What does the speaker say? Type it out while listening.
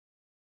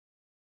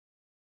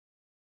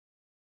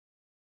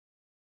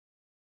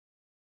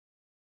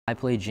I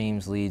play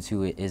James Leeds,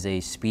 who is a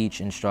speech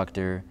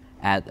instructor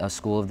at a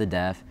school of the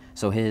deaf.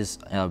 So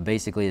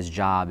basically his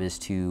job is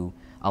to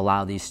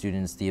allow these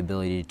students the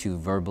ability to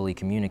verbally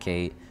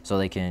communicate so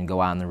they can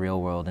go out in the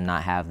real world and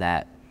not have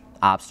that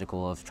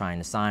obstacle of trying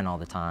to sign all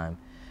the time.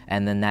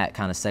 And then that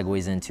kind of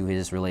segues into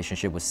his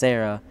relationship with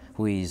Sarah,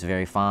 who he's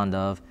very fond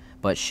of,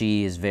 but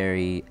she is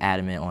very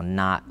adamant on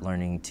not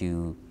learning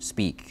to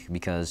speak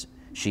because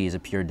she is a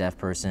pure deaf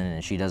person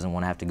and she doesn't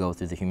want to have to go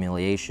through the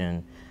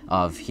humiliation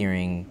of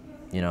hearing,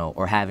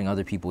 or having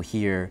other people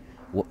hear,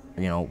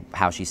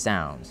 how she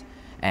sounds.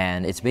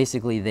 And it's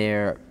basically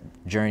their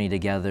journey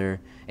together.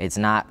 It's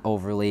not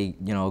overly,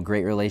 a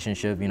great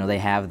relationship. They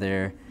have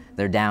their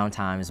down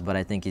times, but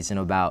I think it's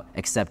about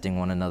accepting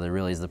one another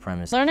really is the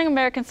premise. Learning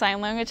American Sign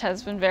Language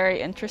has been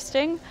very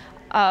interesting.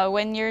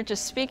 When you're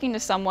just speaking to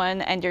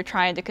someone and you're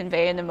trying to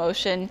convey an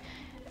emotion,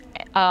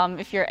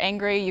 if you're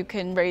angry, you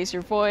can raise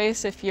your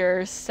voice. If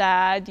you're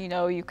sad,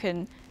 you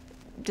can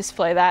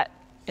display that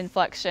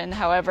inflection.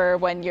 However,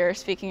 when you're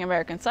speaking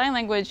American Sign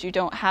Language, you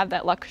don't have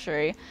that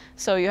luxury.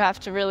 So you have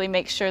to really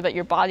make sure that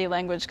your body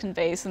language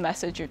conveys the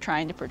message you're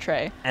trying to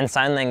portray. In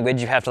sign language,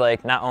 you have to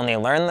not only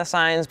learn the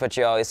signs, but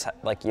you always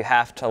you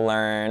have to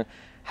learn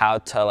how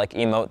to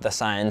emote the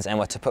signs and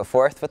what to put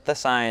forth with the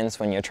signs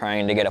when you're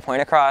trying to get a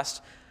point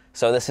across.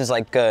 So this is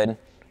good,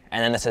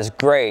 and then this is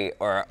great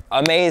or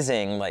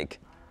amazing.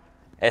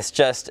 It's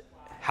just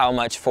how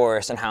much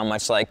force and how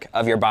much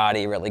of your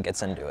body really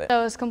gets into it. So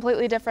it was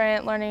completely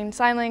different learning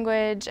sign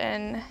language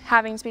and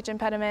having speech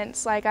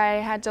impediments. I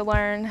had to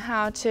learn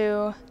how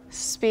to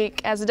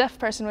speak as a deaf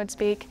person would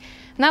speak.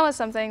 And that was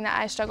something that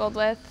I struggled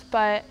with,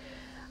 but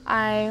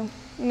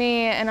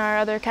me and our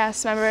other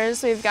cast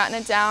members, we've gotten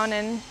it down,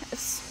 and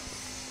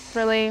it's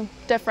really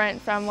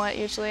different from what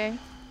usually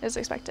is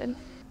expected.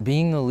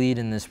 Being the lead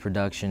in this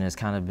production has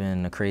kind of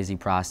been a crazy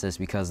process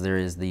because there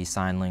is the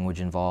sign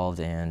language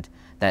involved, and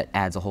that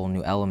adds a whole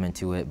new element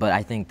to it. But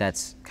I think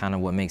that's kind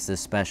of what makes this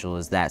special,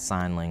 is that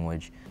sign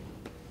language.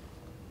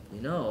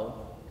 The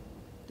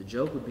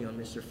joke would be on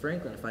Mr.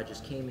 Franklin if I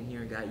just came in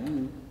here and got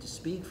you to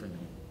speak for me.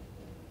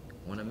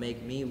 Want to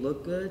make me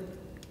look good?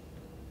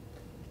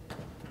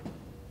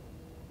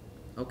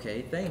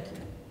 Okay, thank you.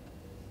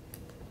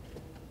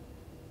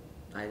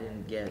 I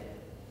didn't get,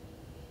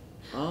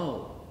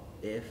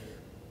 if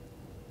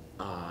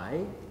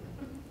I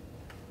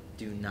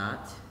do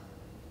not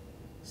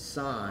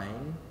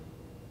sign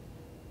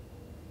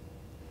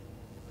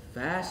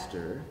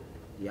faster,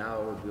 the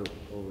hour will be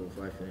over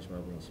before I finish my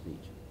opening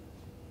speech.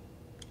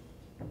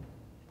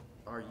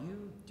 Are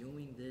you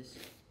doing this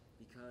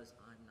because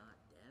I'm not